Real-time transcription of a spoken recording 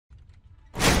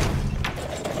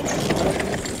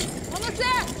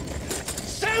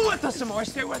with us, Emori.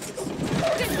 Stay with us.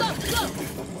 Okay, slow.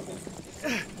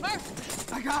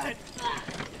 Murph. I got it.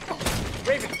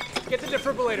 Raven, get the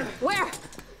defibrillator. Where?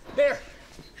 There.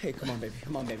 Hey, come on, baby.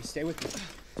 Come on, baby. Stay with me.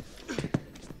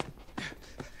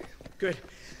 Good.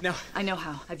 Now. I know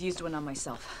how. I've used one on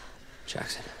myself.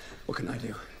 Jackson, what can I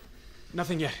do?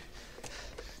 Nothing yet.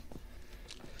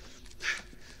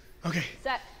 Okay.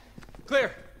 Set.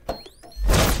 Clear.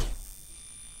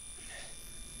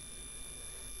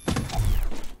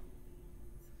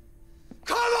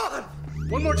 Come on!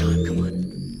 One more time, come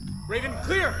on. Raven,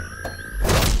 clear!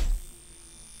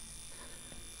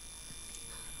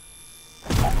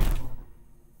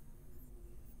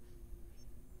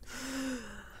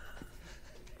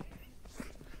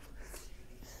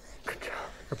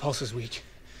 Her pulse is weak.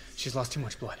 She's lost too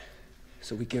much blood.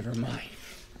 So we give her mine.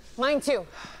 Mine too.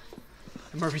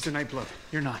 Murphy's a night blood.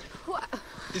 You're not. What?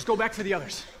 Just go back for the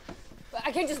others. But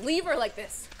I can't just leave her like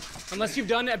this. Unless you've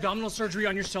done abdominal surgery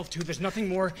on yourself too, there's nothing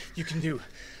more you can do.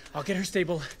 I'll get her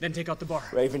stable, then take out the bar.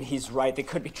 Raven, he's right. They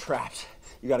could be trapped.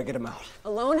 You gotta get them out.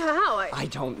 Alone? How? I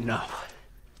don't know.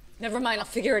 Never mind, I'll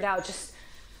figure it out. Just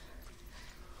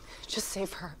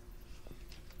save her.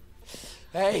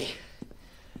 Hey!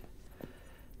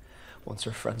 Once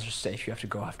her friends are safe, you have to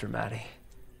go after Maddie.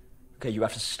 Okay, you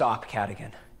have to stop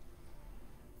Cadigan.